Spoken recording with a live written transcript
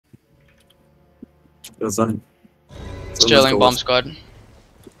Sterling bomb squad.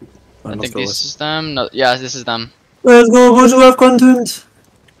 I think this is them. No, yeah, this is them. Let's go, Bridgewatch content.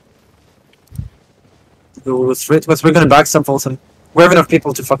 Go straight west. We're gonna backstab Folsom. We have enough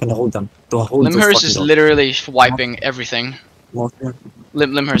people to fucking hold them. Lymhurst is literally wiping everything.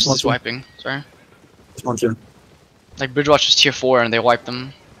 Lymhurst is wiping. Sorry. Like Bridgewatch is tier 4 and they wiped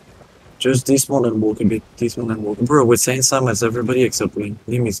them. Just despawn and walk a bit. Despawn and walk. Bro, we're saying same as everybody except Lim.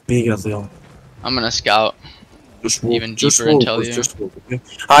 Lim is big as hell. I'm gonna scout. Just walk. Even deeper and tell you. Just walk, okay?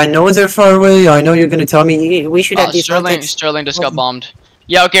 I know they're far away. I know you're gonna tell me we should have these. Sterling just got bombed.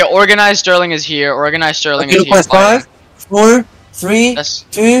 Yeah, okay. Organized Sterling is here. Organized Sterling is here. 5, 4, 3,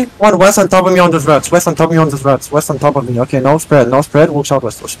 2, 1. West on top of me on those routes. West on top of me on those routes. West on top of me. Okay, no spread. No spread. Walk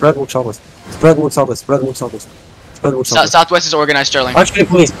southwest. Spread. Walk southwest. Spread. Walk southwest. Spread. Walk southwest. Southwest is organized Sterling. Actually,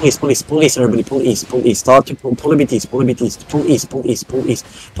 police, everybody, pull east. Start to pull a bit east, pull east. Pull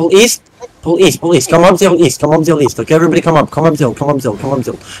east. Come up the east, okay, everybody come up the hill.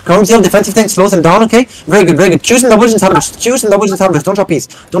 Defensive tank, slow them down, okay? Very good. Choosing the woods and establish, don't drop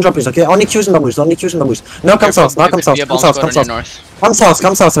east, okay? Only choosing the woods, Now come south, Come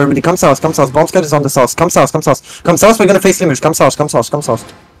south, everybody, come south. Bomb squad is on the south, come south, we're gonna face Lymhurst, come south.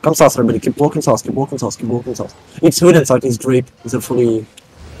 Come south, everybody. Keep walking south. It's hood inside. It's drape. It's fully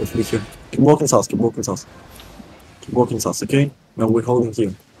here. Keep walking south. Okay? No, we're holding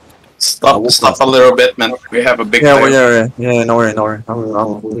here. Stop a little bit, man. We have a big. No worry.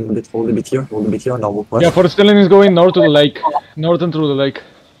 I'm holding a bit here. Now we'll push. Yeah, for Sterling is going north to the lake. Northern through the lake.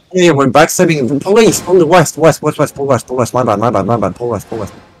 Yeah, we're backstabbing. Pull east. Pull the west. Pull west. My bad.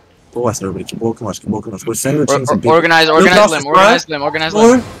 Pull west, everybody. Keep walking west. We're sandwiching some people. Organize Lim.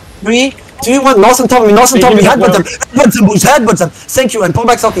 4, 3, 2, 1. North on top of me. Headbutt them. Thank you. And pull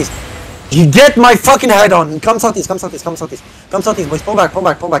back southeast. You get my fucking head on. Come southeast, boys. Pull back.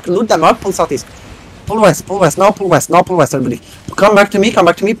 Loot them up. Pull southeast. Pull west. Now pull west, everybody. Come back to me. Pull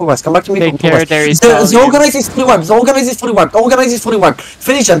west. Take care, there is the organize is fully wiped.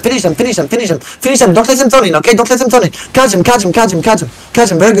 Finish them. Don't let them zone in, okay? Catch him.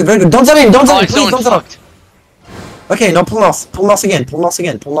 Very good. Don't zone in, please, don't zone in. Okay, now pull north again.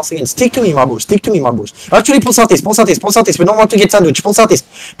 Stick to me, my bush. Actually, pull southeast. We don't want to get sandwich. Pull southeast.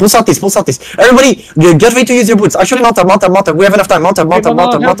 Everybody, get ready to use your boots. Actually, mount up. We have enough time. Mount up. Help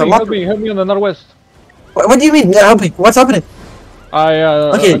me on the northwest. What do you mean? Help me. What's happening?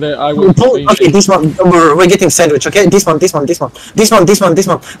 Okay, this one, we're getting sandwich, okay? This one,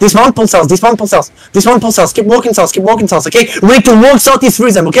 pull south. Keep walking south, okay? Ready to walk southeast,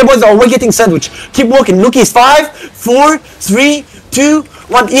 freeze them, okay, boys? We're getting sandwich. Keep walking. Look east. 5, 4, 3, 2,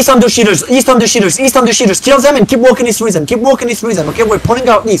 1. East on the shooters. Kill them and keep walking east, freeze them. Okay? We're pulling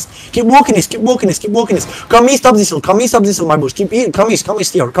out east. Keep walking east. Come east up this hill, my bush. Come east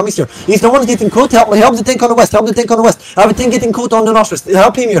here. If no one's getting caught, help the tank on the west. I have a tank getting caught on the nostrils.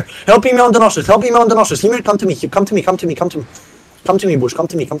 Help him here. On the nostrils. Limir, come to me. Come to me, Bush. Come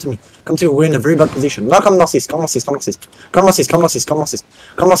to me. We're in a very bad position. Now come northeast. Keep coming northeast.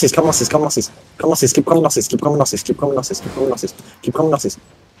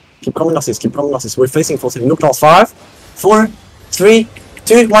 We're facing for Look north. 5, 4, 3,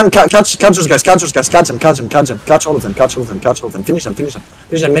 2, 1. Catch those guys. Catch them. Catch all of them. Finish them.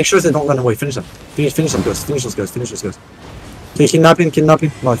 Make sure they don't run away. Finish them. Finish those guys. Okay, kidnapping.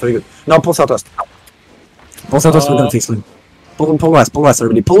 No, very good. Now pull southwest. We're gonna face Slim. Pull west,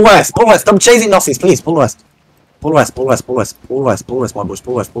 everybody. Pull west. Stop chasing northeast, please. Pull west, my bush. Pull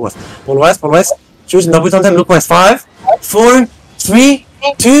west. Choosing doubles on them. Look west. 5, 4, 3,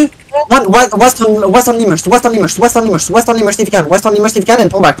 2, 1. West on Lymhurst if you can.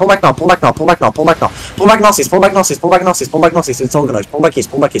 And pull back now. Pull back northeast. It's organized. Pull back east,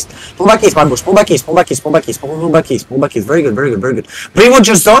 my bush. Pull back east. Very good. Bridgewatch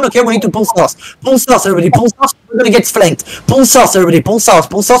your zone, okay? We need to pull south, everybody. Pull south. We're gonna get flanked. Pull south, everybody. Pull south,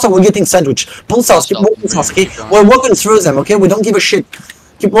 or we're getting sandwich. Pull south. Keep walking south, okay? We're walking through them, okay? We don't give a shit.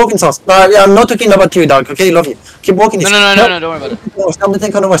 Keep walking south. Yeah, I'm not talking about you, dog, okay? Love you. Keep walking. No, don't worry about it. Help the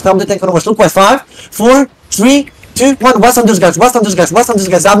tank on the west. Look west. 5, 4, 3, 2, 1. West on those guys. I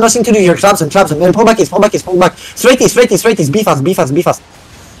have nothing to do here. Traps them. And pull back east. Straight east. Be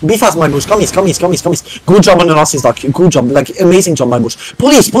fast, my bush. Come east. Good job on the losses, dog. Good job. Amazing job, my bush.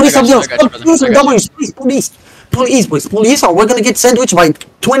 Police up there. Pull east, boys. Pull east, or we're gonna get sandwiched by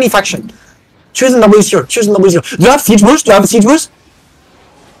 20 faction. Choosing W's here. Do you have siege burst?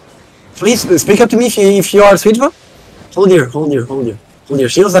 Please speak up to me if you are a siege burst. Hold here.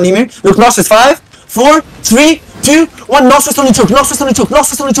 Shields on Emir. Look, north is 5, 4, 3, 2, 1. Northwest on the choke. Northwest on the choke.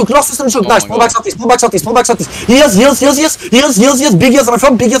 Northwest on the choke. Northwest on the choke. Nice. Pull back southeast. Pull back southeast. Pull back southeast. Heals. Big heals on the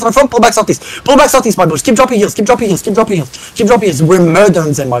front. Big heals on the front. Pull back southeast. Pull back southeast, my boys. Keep dropping heals. Keep dropping heals. Keep dropping heals. Keep dropping heals. We're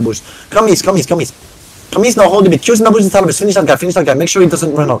murdering them, my boys. Come east. Come east. Come east. Come east now. Hold a bit. Q's and doubles and talibus. Finish that guy. Finish that guy. Make sure he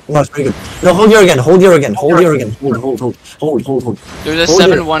doesn't run out. Nice. Very good. Now hold here again. Hold here again. Hold here again. Hold. There's a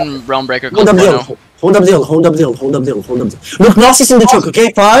 7-1 realm breaker. Hold up deal. Hold up deal. Hold up deal. Hold up deal. Hold up deal. Look, North is in the choke.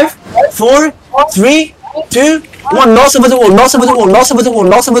 Okay. 5, 4, 3, 2, 1. North over the wall. North over the wall. North over the wall.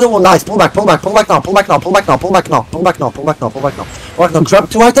 North over the wall. Nice. Pull back. Pull back. Pull back now. Pull back now. Pull back now. Pull back now. Pull back now. Pull back now. Pull back now. Pull back now. Grab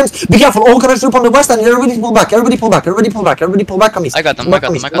 2 items. Be careful. All connects group on the west and everybody pull back. Everybody pull back. Everybody pull back. Everybody pull back. Come east. I got them.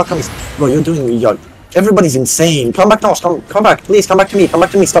 Come east. Bro, you're doing yo. Everybody's insane. Come back now. Come back. Please come back to me. Come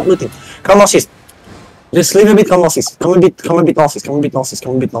back to me. Stop looting. Come northeast. Just leave a bit. Come northeast. Come a bit northeast. Come a bit northeast.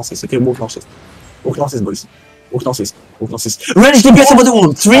 Come a bit northeast. Okay, walk northeast. Walk northeast, boys. Walk northeast. Walk northeast. Range DPS over the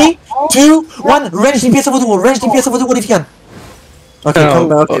wall. 3, 2, 1. Range DPS over the wall. Range DPS over the wall if you can. Okay, come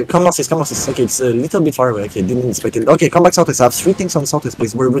northeast. Come northeast. Okay, it's a little bit far away. Okay, didn't expect it. Okay, come back southwest. I have 3 things on southwest,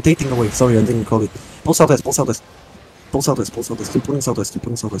 please. We're rotating away. Sorry, I didn't call it. Pull southwest. Pull southwest. Pull southwest, pull southwest, keep pulling southwest, keep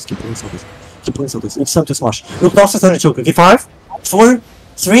pulling southwest, keep pulling southwest, keep pulling southwest. It's time to smash. Look, northwest on the choke, okay? 5, 4,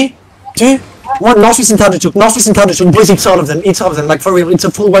 3, 2, 1. Northwest and counter choke, northwest and counter choke. Boys, it's all of them, like for real. It's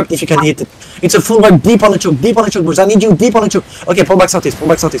a full wipe if you can hit it. It's a full wipe deep on the choke, boys. I need you deep on the choke. Okay, pull back southeast, pull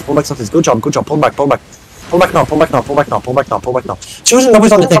back southeast, pull back southeast. Good job, pull back. Pull back now. Choosing the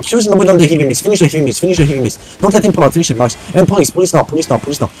boys on the tank, choosing the boys on the heavy miss. Finish the heavy miss. Don't let him pull out, finish it, nice. And police now. Finish the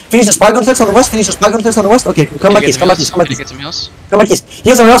spy gun text on the west, Okay, come back east. Come back east.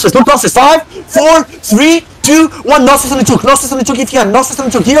 Here's on northwest. Look northwest. 5, 4, 3, 2, 1. Northwest on the choke if you can. Northwest on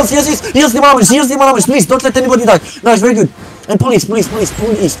the choke. Heals the monomers. Please, don't let anybody die. Nice, very good. And police,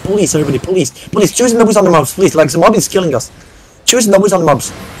 everybody, police. Choosing the boys on the mobs, please. Like the mob is killing us. Choosing the boys on the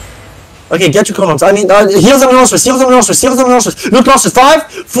mobs. Okay, get your columns. I mean, heals on the northwest. Look, northwest.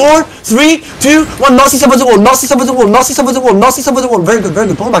 5, 4, 3, 2, 1. Northeast over the wall. Very good.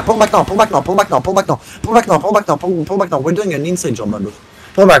 Pull back now. We're doing an insane job, man.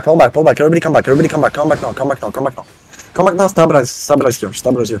 Pull back. Everybody come back now. Come back now. Stabilize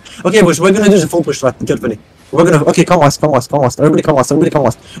here. Okay, boys, we're gonna do the full push strat. Get ready. Okay, come west. Everybody come west.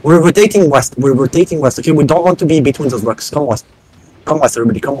 We're rotating west. Okay, we don't want to be between those rocks. Come west.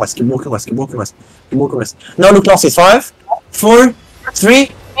 Everybody, come west. Keep walking west. Now look northeast. 5, 4,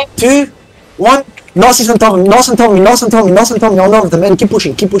 3, 2, 1. Northeast on top of me. All of them. And keep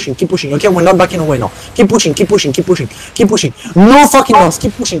pushing. Okay, we're not backing away now. Keep pushing. No fucking loss.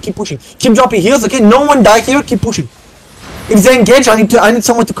 Keep pushing. Keep dropping heals. Okay, no one die here. Keep pushing. If they engage, I need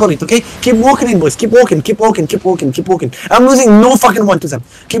someone to call it, okay? Keep walking in, boys. Keep walking. I'm losing no fucking one to them.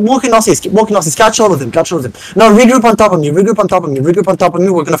 Keep walking northeast. Catch all of them. Now regroup on top of me. We're gonna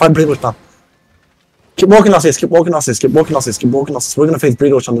fight Bridgewatch now. Keep walking northeast. We're gonna face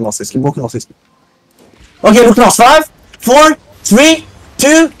Bridgewatch on the northeast. Keep walking northeast. Okay, look north. 5, 4, 3,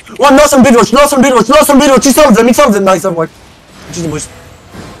 2, 1. North on Bridgewatch. It's all of them. Nice, that worked. Just the boys.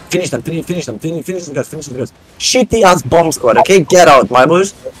 Finish them guys. Shitty ass bottle squad, okay? Get out, my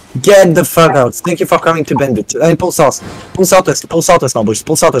boys. Get the fuck out. Thank you for coming to Bandits. Hey, pull southwest now, boys.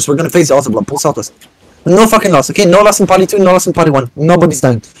 We're gonna face the other block. Pull southwest. No fucking loss, okay? No loss in party 2, no loss in party 1. Nobody's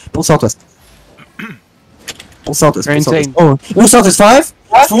dying. Pull southwest. Oh, no southwest. 5,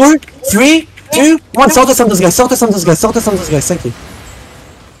 4, 3, 2, 1. Southwest on those guys. Thank you.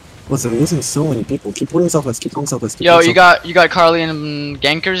 Listen, losing so many people. Keep pulling southwest. Yo, you got Carly and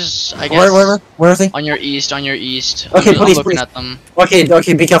gankers, I guess. Where are they? On your east. Okay, I'm looking at them.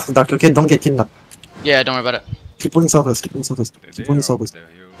 Okay, be careful, Doc. Okay, don't get kidnapped. Yeah, don't worry about it. Keep pulling southwest.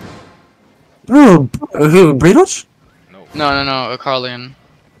 Bro, who? Bridgewatch? No, Carlian.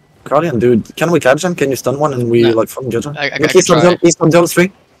 Carlian, dude. Can we catch them? Can you stun one and we like fucking get them? I East of Dome,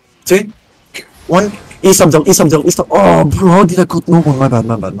 3, 2, 1. East of Dome. Oh, bro, how did I cut no one? My bad.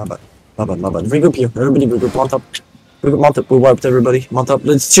 Regroup here. Everybody regroup. Mount up. We wiped everybody. Mount up.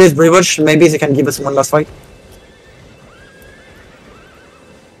 Let's chase Bridgewatch. Maybe they can give us one last fight.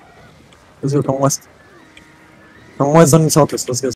 Let's go. Come west. On southwest. Let's go.